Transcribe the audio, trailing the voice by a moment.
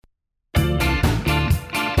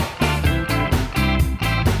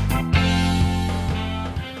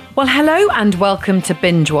Well, hello and welcome to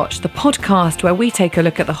Binge Watch, the podcast where we take a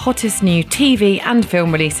look at the hottest new TV and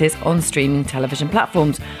film releases on streaming television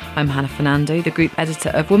platforms. I'm Hannah Fernando, the group editor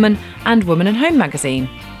of Woman and Woman and Home magazine.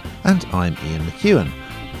 And I'm Ian McEwan,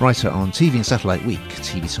 writer on TV and Satellite Week,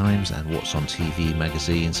 TV Times and What's on TV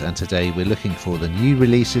magazines. And today we're looking for the new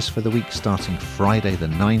releases for the week starting Friday the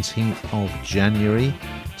 19th of January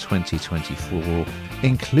 2024,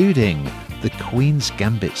 including the Queen's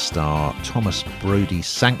Gambit star Thomas Brodie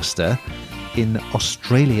Sangster in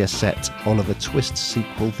Australia set Oliver Twist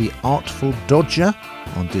sequel The Artful Dodger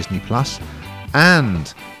on Disney+,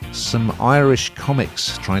 and some Irish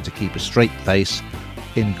comics trying to keep a straight face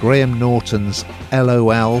in Graham Norton's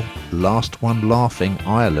LOL Last One Laughing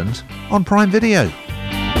Ireland on Prime Video.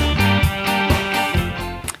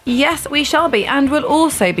 Yes, we shall be, and we'll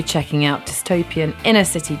also be checking out dystopian inner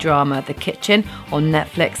city drama The Kitchen on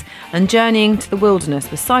Netflix and journeying to the wilderness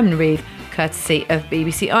with Simon Reeve, courtesy of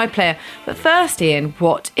BBC iPlayer. But first, Ian,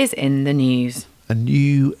 what is in the news? A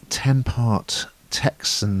new 10-part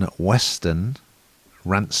Texan Western,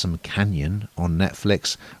 Ransom Canyon, on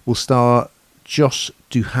Netflix will star Josh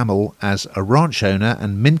Duhamel as a ranch owner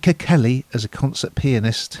and Minka Kelly as a concert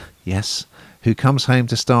pianist, yes, who comes home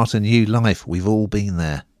to start a new life. We've all been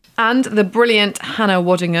there. And the brilliant Hannah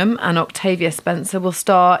Waddingham and Octavia Spencer will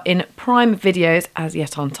star in Prime Video's, as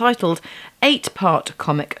yet untitled, 8-part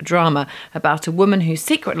comic drama about a woman whose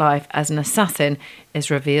secret life as an assassin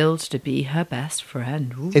is revealed to be her best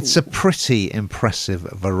friend. Ooh. It's a pretty impressive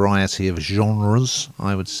variety of genres,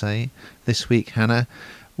 I would say, this week, Hannah.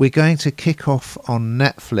 We're going to kick off on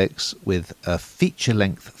Netflix with a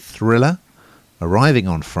feature-length thriller arriving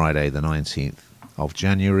on Friday the 19th of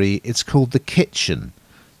January. It's called The Kitchen.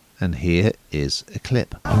 And here is a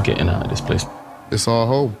clip. I'm getting out of this place. It's our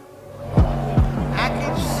home.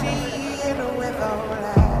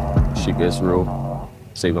 Shit gets real.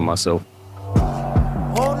 Saving myself.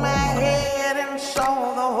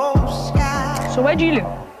 So where do you live?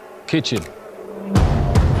 Kitchen.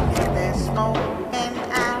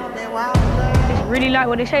 It's really like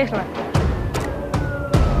what they say it's like.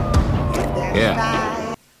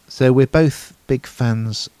 Yeah. So we're both big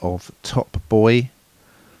fans of Top Boy,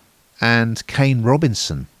 and Kane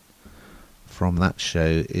Robinson from that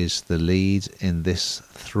show is the lead in this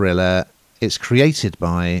thriller. It's created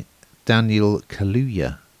by Daniel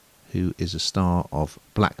Kaluuya, who is a star of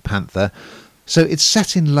Black Panther. So it's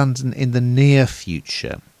set in London in the near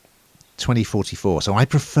future, 2044. So I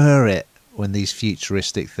prefer it when these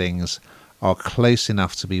futuristic things are close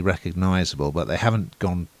enough to be recognisable, but they haven't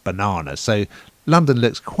gone bananas. So London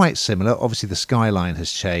looks quite similar. Obviously the skyline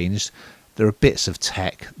has changed. There are bits of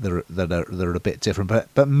tech that are a bit different,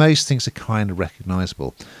 but most things are kind of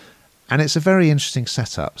recognisable. And it's a very interesting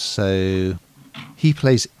setup. So he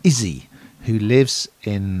plays Izzy, who lives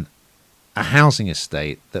in a housing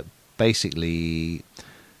estate that basically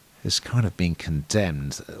has kind of been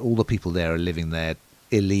condemned. All the people there are living there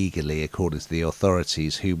illegally, according to the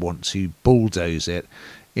authorities, who want to bulldoze it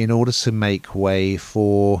in order to make way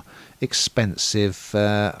for expensive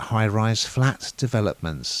high-rise flat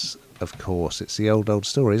developments. Of course, it's the old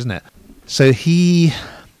story, isn't it? So he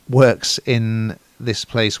works in this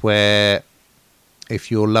place where if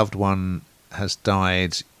your loved one has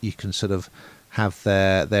died, you can sort of have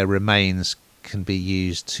their remains can be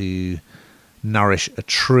used to nourish a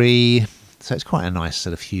tree. So it's quite a nice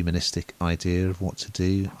sort of humanistic idea of what to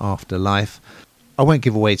do after life. I won't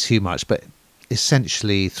give away too much, but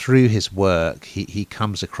essentially through his work, he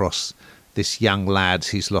comes across this young lad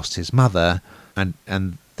who's lost his mother, and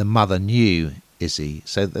the mother knew Izzy,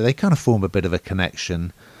 so they kind of form a bit of a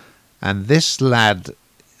connection. And this lad,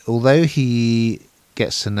 although he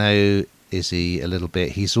gets to know Izzy a little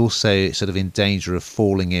bit, he's also sort of in danger of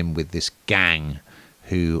falling in with this gang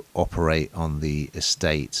who operate on the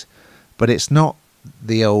estate. But it's not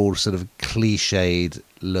the old sort of cliched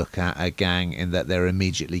look at a gang in that they're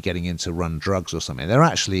immediately getting in to run drugs or something. They're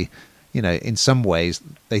actually, you know, in some ways,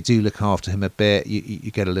 they do look after him a bit.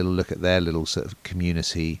 You get a little look at their little sort of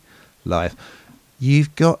community life.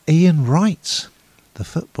 You've got Ian Wright, the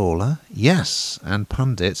footballer, yes, and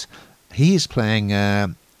pundit. He is playing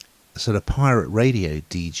a sort of pirate radio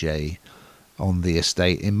DJ on the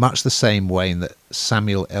estate in much the same way that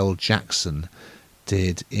Samuel L. Jackson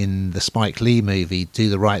did in the Spike Lee movie Do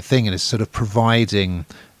the Right Thing, and is sort of providing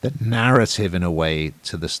the narrative in a way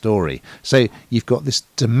to the story. So you've got this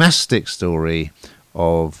domestic story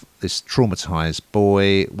of this traumatized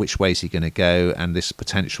boy, which way is he going to go, and this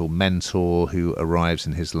potential mentor who arrives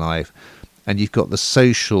in his life. And you've got the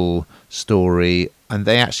social story, and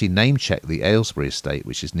they actually name check the Aylesbury estate,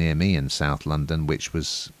 which is near me in South London, which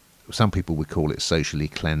was some people would call it socially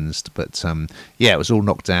cleansed, but it was all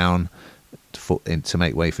knocked down to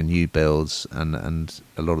make way for new builds, and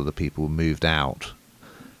a lot of the people moved out,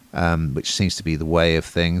 which seems to be the way of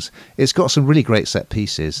things. It's got some really great set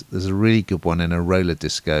pieces. There's a really good one in a roller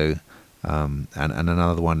disco, and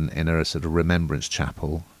another one in a sort of remembrance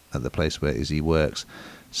chapel at the place where Izzy works.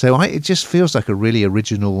 So it just feels like a really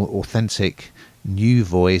original, authentic, new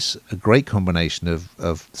voice, a great combination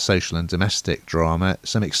of social and domestic drama,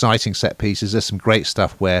 some exciting set pieces. There's some great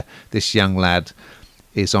stuff where this young lad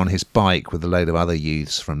is on his bike with a load of other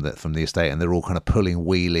youths from the estate, and they're all kind of pulling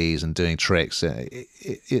wheelies and doing tricks.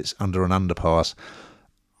 It's under an underpass.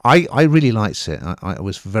 I really liked it. I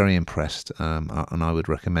was very impressed, and I would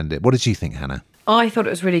recommend it. What did you think, Hannah? I thought it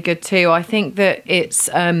was really good too. I think that it's,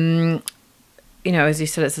 as you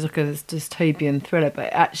said, it's like a dystopian thriller,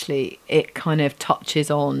 but actually it kind of touches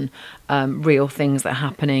on real things that are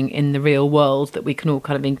happening in the real world that we can all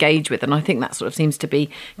kind of engage with. And I think that sort of seems to be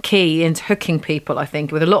key into hooking people, I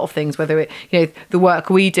think, with a lot of things, whether it, the work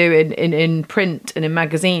we do in print and in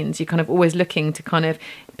magazines, you're kind of always looking to kind of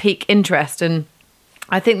pique interest, and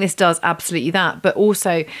I think this does absolutely that, but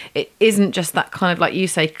also it isn't just that kind of, like you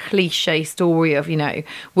say, cliche story of,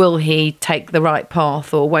 will he take the right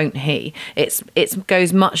path or won't he? It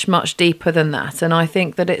goes much, much deeper than that. And I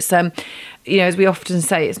think that it's, as we often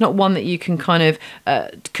say, it's not one that you can kind of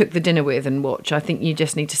cook the dinner with and watch. I think you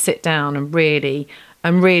just need to sit down and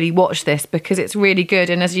really watch this, because it's really good.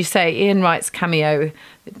 And as you say, Ian Wright's cameo,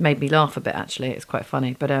 it made me laugh a bit, actually. It's quite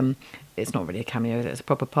funny, but it's not really a cameo, it's a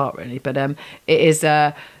proper part, really. But it is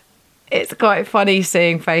it's quite funny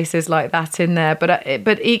seeing faces like that in there.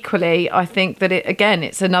 But equally, I think that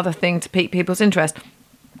it's another thing to pique people's interest.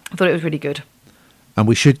 I thought it was really good. And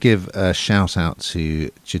we should give a shout out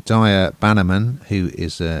to Jediah Bannerman, who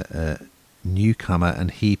is a newcomer,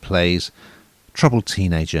 and he plays troubled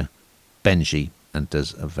teenager Benji and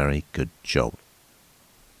does a very good job.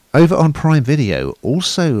 Over on Prime Video,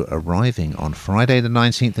 also arriving on Friday the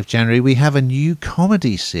 19th of January, we have a new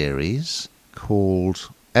comedy series called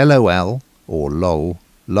LOL, or LOL,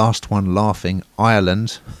 Last One Laughing,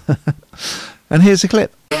 Ireland. And here's a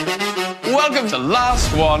clip. Welcome to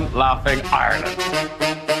Last One Laughing Ireland.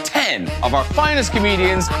 10 of our finest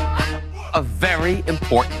comedians, a very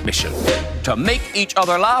important mission: to make each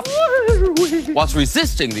other laugh whilst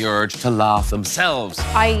resisting the urge to laugh themselves.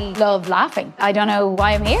 I love laughing. I don't know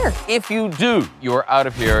why I'm here. If you do, you're out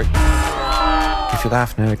of here. If you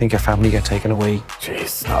laugh now, I think your family get taken away.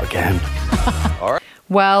 Jeez, not again. All right.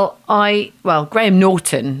 Well, Graham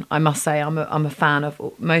Norton, I must say, I'm a fan of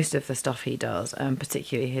most of the stuff he does,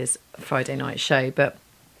 particularly his Friday night show. But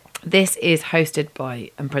this is hosted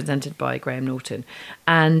by and presented by Graham Norton,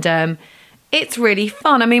 and it's really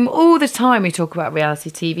fun. I mean, all the time we talk about reality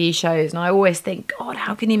TV shows, and I always think, God,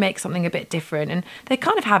 how can you make something a bit different? And they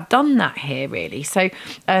kind of have done that here, really. So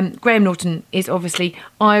Graham Norton is obviously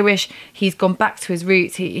Irish. He's gone back to his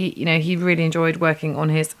roots. He really enjoyed working on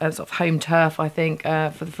his sort of home turf, I think,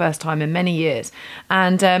 for the first time in many years.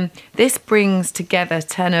 And this brings together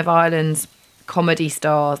 10 of Ireland's comedy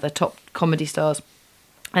stars, their top comedy stars,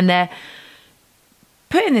 and they're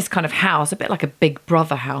put in this kind of house, a bit like a Big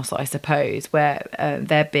Brother house, I suppose, where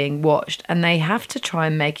they're being watched, and they have to try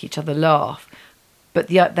and make each other laugh, but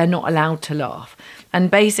they're not allowed to laugh.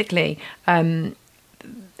 And basically, and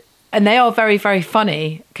they are very, very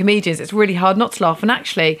funny comedians. It's really hard not to laugh. And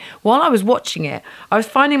actually, while I was watching it, I was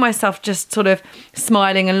finding myself just sort of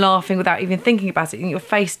smiling and laughing without even thinking about it. Your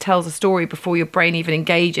face tells a story before your brain even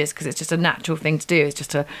engages, because it's just a natural thing to do. It's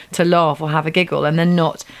just to laugh or have a giggle, and they're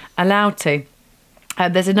not allowed to.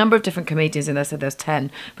 There's a number of different comedians in there, so there's 10,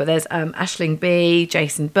 but there's Aisling Bea,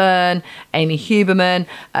 Jason Byrne, Amy Huberman,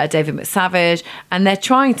 David McSavage, and they're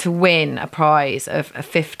trying to win a prize of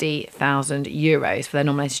 50,000 euros for their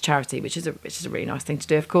nominated charity, which is a really nice thing to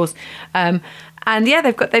do, of course. And yeah,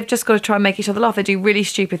 they've just got to try and make each other laugh. They do really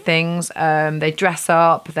stupid things. They dress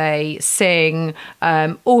up, they sing,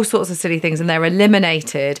 all sorts of silly things, and they're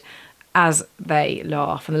eliminated as they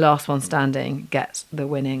laugh, and the last one standing gets the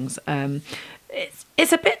winnings.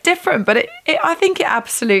 It's a bit different, but I think it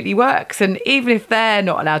absolutely works. And even if they're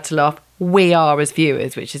not allowed to laugh, we are as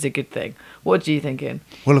viewers, which is a good thing. What do you think, Ian?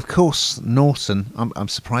 Well, of course, Norton, I'm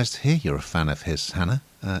surprised to hear you're a fan of his, Hannah,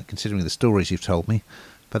 considering the stories you've told me.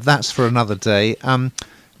 But that's for another day.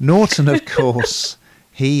 Norton, of course,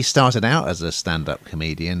 he started out as a stand-up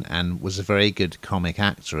comedian and was a very good comic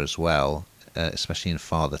actor as well, especially in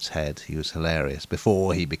Father Ted. He was hilarious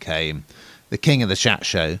before he became the king of the chat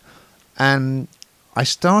show. And I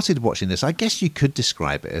started watching this. I guess you could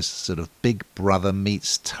describe it as sort of Big Brother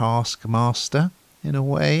meets Taskmaster in a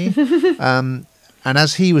way. And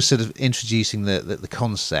as he was sort of introducing the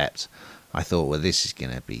concept, I thought, well, this is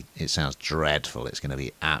going to be, it sounds dreadful. It's going to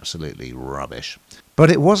be absolutely rubbish. But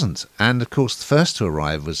it wasn't. And of course, the first to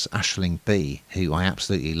arrive was Aisling B, who I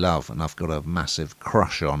absolutely love and I've got a massive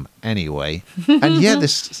crush on anyway. And yeah,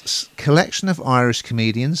 this collection of Irish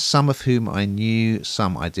comedians, some of whom I knew,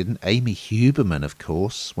 some I didn't. Amy Huberman, of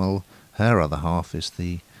course. Well, her other half is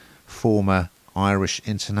the former Irish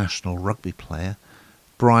international rugby player,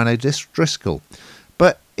 Brian O'Driscoll.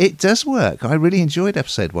 But it does work. I really enjoyed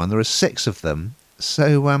episode 1. There are 6 of them.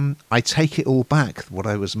 So I take it all back, what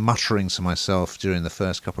I was muttering to myself during the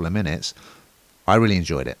first couple of minutes. I really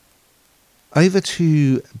enjoyed it. Over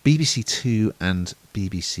to BBC Two and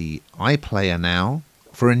BBC iPlayer now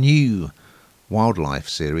for a new wildlife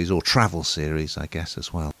series, or travel series, I guess,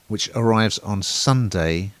 as well, which arrives on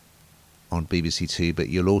Sunday on BBC Two, but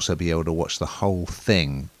you'll also be able to watch the whole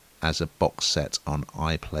thing as a box set on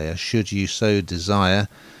iPlayer, should you so desire.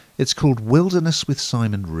 It's called Wilderness with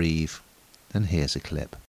Simon Reeve. And here's a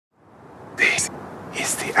clip. This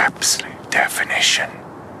is the absolute definition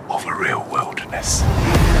of a real wilderness. Oh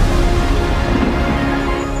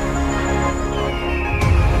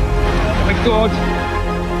my God!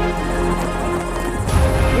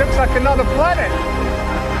 Looks like another planet.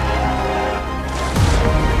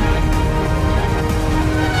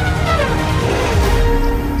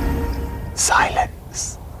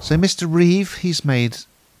 Silence. So Mr. Reeve, he's made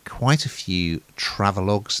quite a few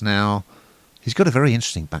travelogues now. He's got a very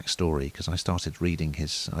interesting backstory, because I started reading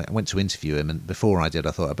his... I went to interview him, and before I did,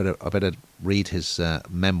 I thought I better read his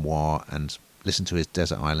memoir and listen to his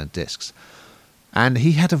Desert Island Discs. And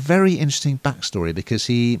he had a very interesting backstory, because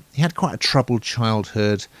he had quite a troubled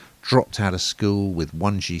childhood, dropped out of school with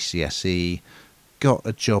 1 GCSE, got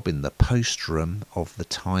a job in the post room of the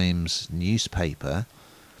Times newspaper.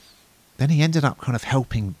 Then he ended up kind of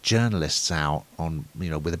helping journalists out on,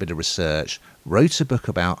 with a bit of research, wrote a book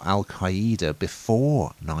about Al-Qaeda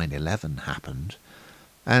before 9/11 happened,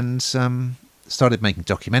 and started making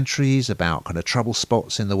documentaries about kind of trouble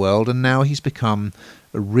spots in the world, and now he's become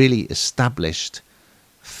a really established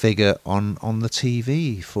figure on the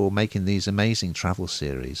TV for making these amazing travel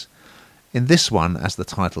series. In this one, as the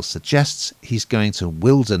title suggests, he's going to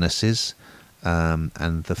wildernesses,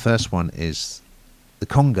 and the first one is the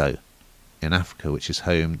Congo in Africa, which is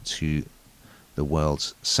home to the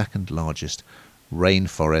world's second largest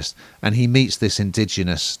rainforest, and he meets this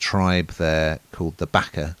indigenous tribe there called the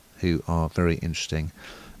Baka, who are very interesting,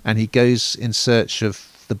 and he goes in search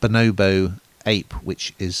of the bonobo ape,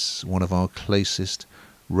 which is one of our closest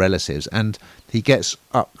relatives, and he gets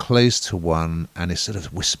up close to one and is sort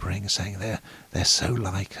of whispering, saying they're so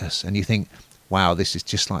like us, and you think, wow, this is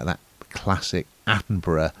just like that classic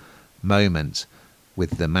Attenborough moment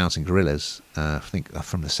with the mountain gorillas, I think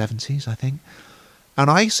from the 70s, I think. And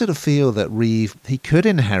I sort of feel that Reeve, he could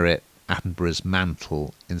inherit Attenborough's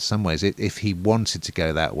mantle in some ways if he wanted to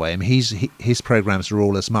go that way. I mean, his programmes are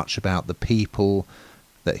all as much about the people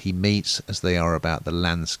that he meets as they are about the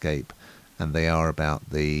landscape and they are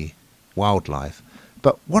about the wildlife.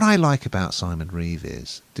 But what I like about Simon Reeve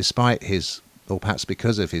is, despite his, or perhaps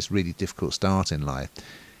because of his really difficult start in life,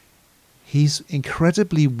 he's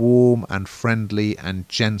incredibly warm and friendly and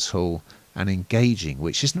gentle and engaging,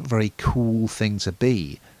 which isn't a very cool thing to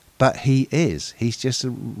be, but he is. He's just a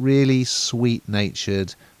really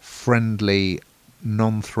sweet-natured, friendly,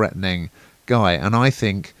 non-threatening guy, and I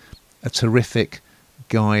think a terrific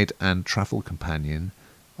guide and travel companion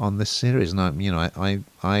on this series. And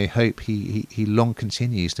I hope he long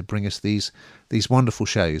continues to bring us these wonderful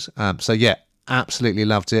shows. So yeah, absolutely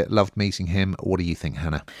loved it. Loved meeting him. What do you think,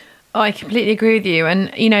 Hannah? I completely agree with you.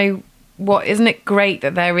 And, what, isn't it great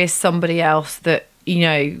that there is somebody else that,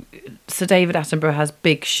 Sir David Attenborough has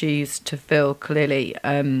big shoes to fill, clearly.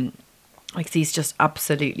 Like, he's just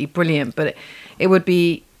absolutely brilliant. But it would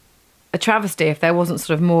be a travesty if there wasn't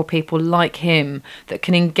sort of more people like him that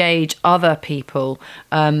can engage other people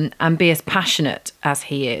and be as passionate as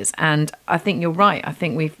he is. And I think you're right. I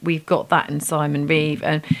think we've got that in Simon Reeve.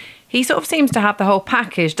 And he sort of seems to have the whole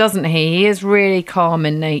package, doesn't he? He is really calm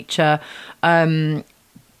in nature.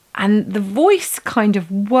 And the voice kind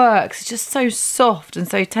of works. It's just so soft and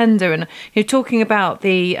so tender. And you're talking about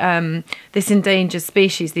the this endangered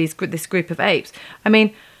species, this group of apes. I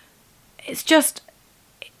mean, it's just...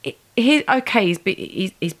 He's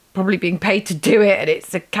probably being paid to do it, and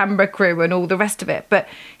it's a camera crew and all the rest of it. But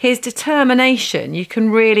his determination, you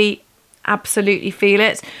can really absolutely feel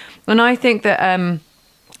it. And I think that...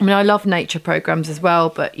 I mean, I love nature programs as well,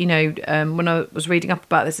 but when I was reading up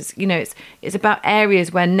about this, it's about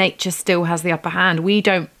areas where nature still has the upper hand. We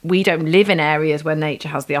don't live in areas where nature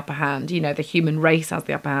has the upper hand. The human race has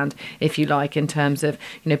the upper hand, if you like, in terms of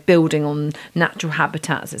building on natural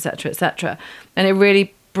habitats, etc., etc. And it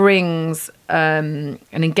really brings and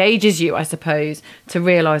engages you, I suppose, to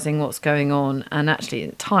realising what's going on. And actually,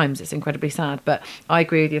 at times, it's incredibly sad. But I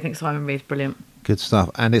agree with you. I think Simon Reeve's brilliant. Good stuff.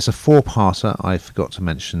 And it's a 4-parter, I forgot to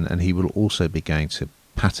mention, and he will also be going to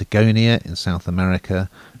Patagonia in South America,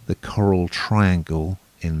 the Coral Triangle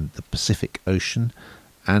in the Pacific Ocean,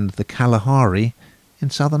 and the Kalahari in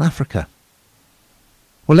Southern Africa.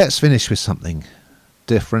 Well, let's finish with something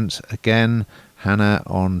different. Again, Hannah,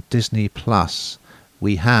 on Disney Plus,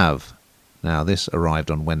 we have, now this arrived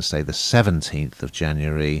on Wednesday the 17th of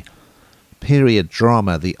January, period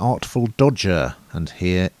drama The Artful Dodger, and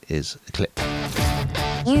here is a clip.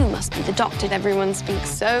 You must be the doctor everyone speaks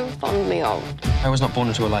so fondly of. I was not born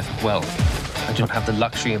into a life of wealth. I didn't have the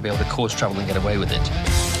luxury of being able to cause trouble and get away with it.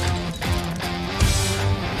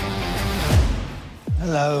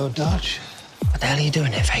 Hello, Dodge. What the hell are you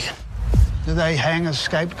doing here, Fagin? Do they hang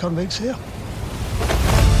escaped convicts here?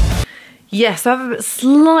 Yes, I have a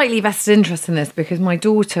slightly vested interest in this because my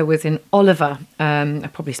daughter was in Oliver. I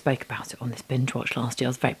probably spoke about it on this binge watch last year.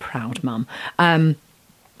 I was a very proud mum.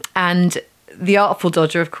 And the Artful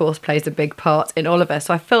Dodger, of course, plays a big part in Oliver.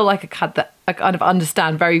 So I feel like I kind of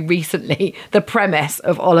understand very recently the premise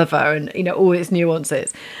of Oliver and, all its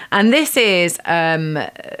nuances. And this is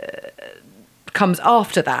comes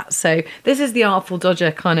after that. So this is the Artful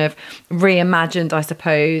Dodger kind of reimagined, I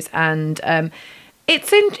suppose. And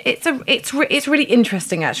it's really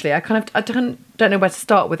interesting, actually. I don't know where to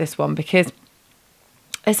start with this one because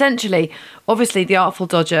essentially, obviously, the Artful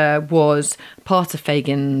Dodger was part of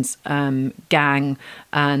Fagin's gang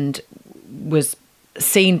and was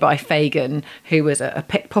seen by Fagin, who was a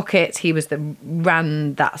pickpocket. He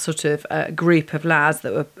ran that sort of group of lads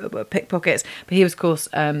that were pickpockets. But he was, of course,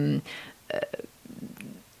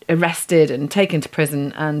 arrested and taken to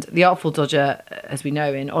prison. And the Artful Dodger, as we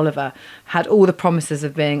know in Oliver, had all the promises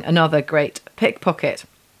of being another great pickpocket.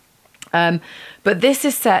 But this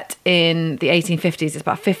is set in the 1850s. It's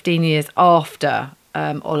about 15 years after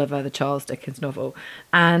Oliver, the Charles Dickens novel.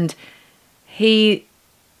 And he's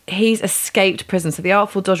escaped prison. So the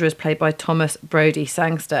Artful Dodger is played by Thomas Brodie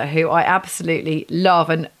Sangster, who I absolutely love.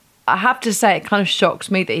 And I have to say, it kind of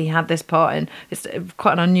shocks me that he had this part. And it's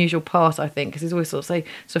quite an unusual part, I think, because he's always sort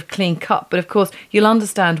of clean cut. But of course, you'll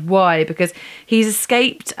understand why, because he's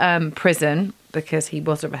escaped prison because he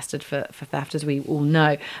was arrested for theft, as we all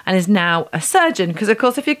know, and is now a surgeon. Because, of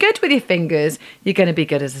course, if you're good with your fingers, you're going to be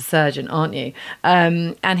good as a surgeon, aren't you?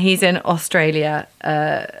 And he's in Australia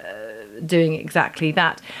doing exactly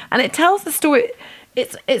that. And it tells the story.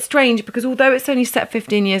 It's strange because although it's only set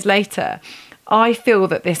 15 years later, I feel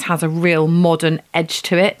that this has a real modern edge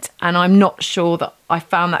to it. And I'm not sure that I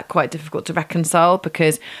found that quite difficult to reconcile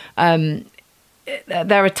because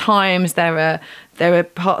there are times, there are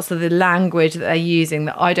parts of the language that they're using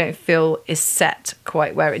that I don't feel is set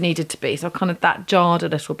quite where it needed to be. So kind of that jarred a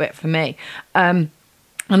little bit for me. And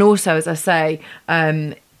also, as I say,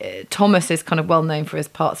 Thomas is kind of well known for his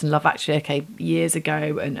parts in Love Actually, years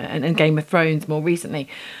ago, and Game of Thrones more recently.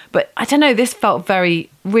 But I don't know, this felt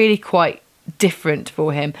really quite different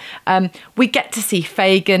for him. We get to see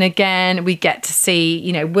Fagin again. We get to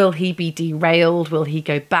see, will he be derailed? Will he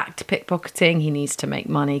go back to pickpocketing? He needs to make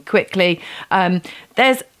money quickly.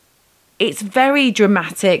 It's very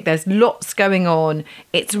dramatic. There's lots going on.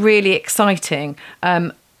 It's really exciting.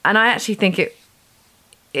 And I actually think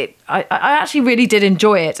I actually really did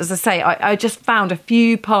enjoy it. As I say, I just found a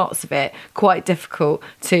few parts of it quite difficult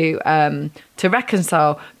to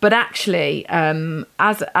reconcile. But actually,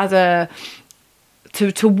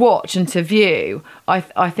 to watch and to view,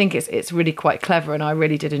 I think it's really quite clever, and I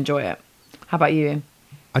really did enjoy it. How about you, Ian?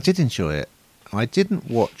 I did enjoy it. I didn't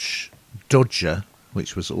watch Dodger,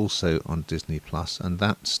 which was also on Disney Plus, and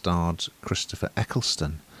that starred Christopher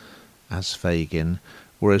Eccleston as Fagin.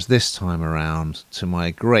 Whereas this time around, to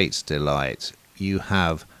my great delight, you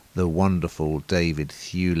have the wonderful David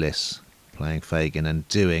Thewlis playing Fagin and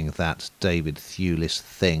doing that David Thewlis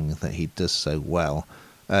thing that he does so well.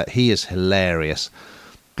 He is hilarious.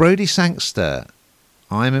 Brodie Sangster,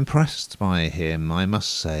 I'm impressed by him, I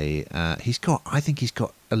must say. I think he's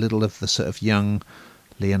got a little of the sort of young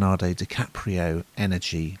Leonardo DiCaprio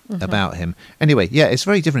energy about him. Anyway, yeah, it's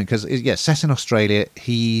very different because, set in Australia,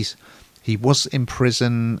 he was in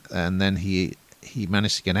prison and then he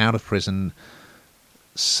managed to get out of prison,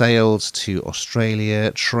 sailed to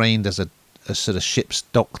Australia, trained as a sort of ship's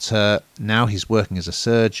doctor. Now he's working as a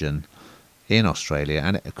surgeon in Australia,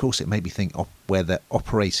 and of course it made me think of where the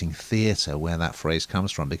operating theatre, where that phrase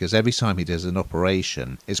comes from, because every time he does an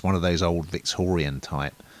operation, it's one of those old Victorian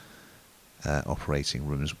type operating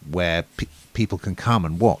rooms where people can come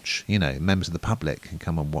and watch, members of the public can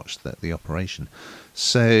come and watch the operation.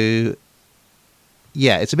 So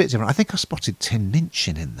yeah, it's a bit different. I think I spotted Tin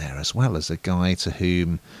Minchin in there as well as a guy to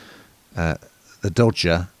whom the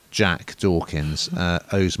Dodger, Jack Dawkins,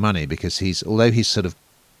 owes money, because although he's sort of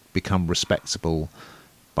become respectable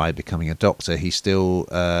by becoming a doctor, he's still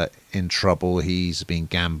in trouble. He's been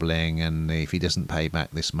gambling, and if he doesn't pay back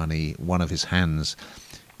this money, one of his hands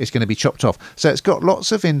is going to be chopped off. So it's got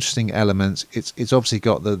lots of interesting elements. It's obviously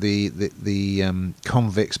got the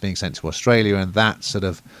convicts being sent to Australia, and that sort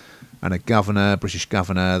of, and a British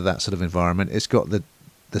governor, that sort of environment. It's got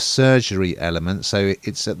the surgery element, so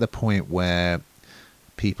it's at the point where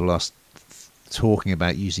people are talking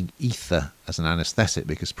about using ether as an anaesthetic,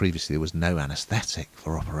 because previously there was no anaesthetic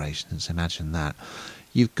for operations. Imagine that.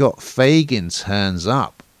 You've got Fagin turns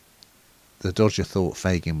up. The Dodger thought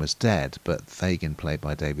Fagin was dead, but Fagin, played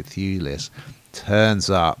by David Thewlis, turns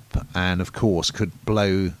up and of course could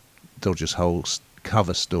blow Dodger's whole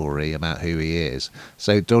cover story about who he is.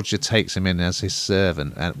 So Dodger takes him in as his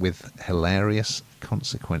servant, with hilarious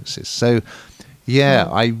consequences. So yeah,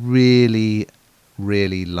 I really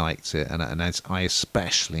liked it, and I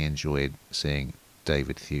especially enjoyed seeing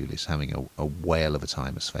David Thewlis having a whale of a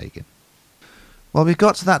time as Fagin. Well, we've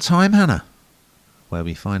got to that time, Hannah, where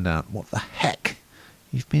we find out what the heck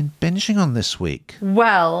you've been binging on this week.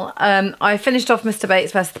 Well, I finished off Mr.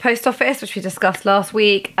 Bates vs. the Post Office, which we discussed last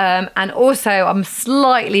week, and also I'm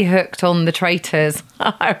slightly hooked on The Traitors.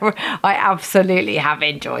 I absolutely have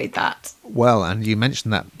enjoyed that. Well, and you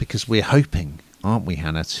mentioned that because we're hoping, aren't we,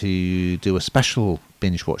 Hannah, to do a special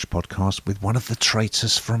binge watch podcast with one of the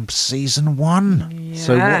traitors from season 1.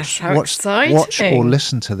 Yes, so watch or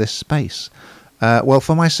listen to this space. Well,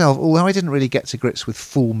 for myself, although I didn't really get to grips with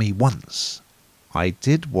Fool Me Once, I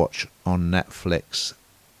did watch on Netflix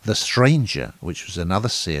The Stranger, which was another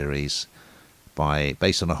series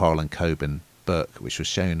based on a Harlan Coben book, which was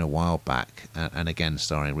shown a while back, and again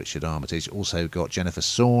starring Richard Armitage. Also got Jennifer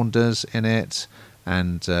Saunders in it,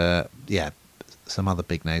 and some other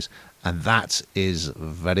big names, and that is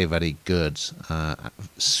very, very good,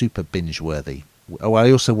 super binge-worthy. Oh,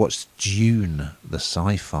 I also watched Dune, the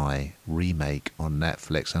sci-fi remake on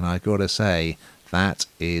Netflix, and I got to say, that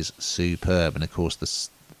is superb. And of course,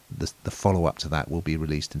 the follow-up to that will be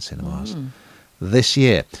released in cinemas this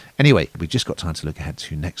year. Anyway, we've just got time to look ahead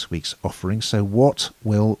to next week's offering. So what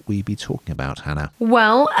will we be talking about, Hannah?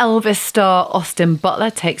 Well, Elvis star Austin Butler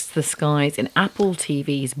takes to the skies in Apple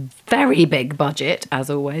TV's very big budget, as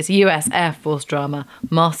always, US Air Force drama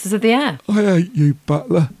Masters of the Air. I hate you,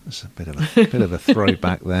 Butler. That's a bit of a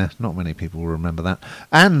throwback there. Not many people will remember that.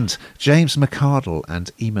 And James McArdle and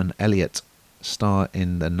Eamon Elliott star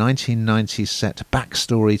in the 1990s set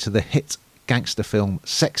backstory to the hit gangster film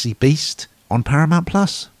Sexy Beast on Paramount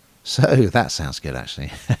Plus. So that sounds good,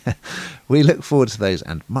 actually. We look forward to those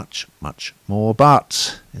and much, much more.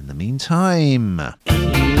 But in the meantime...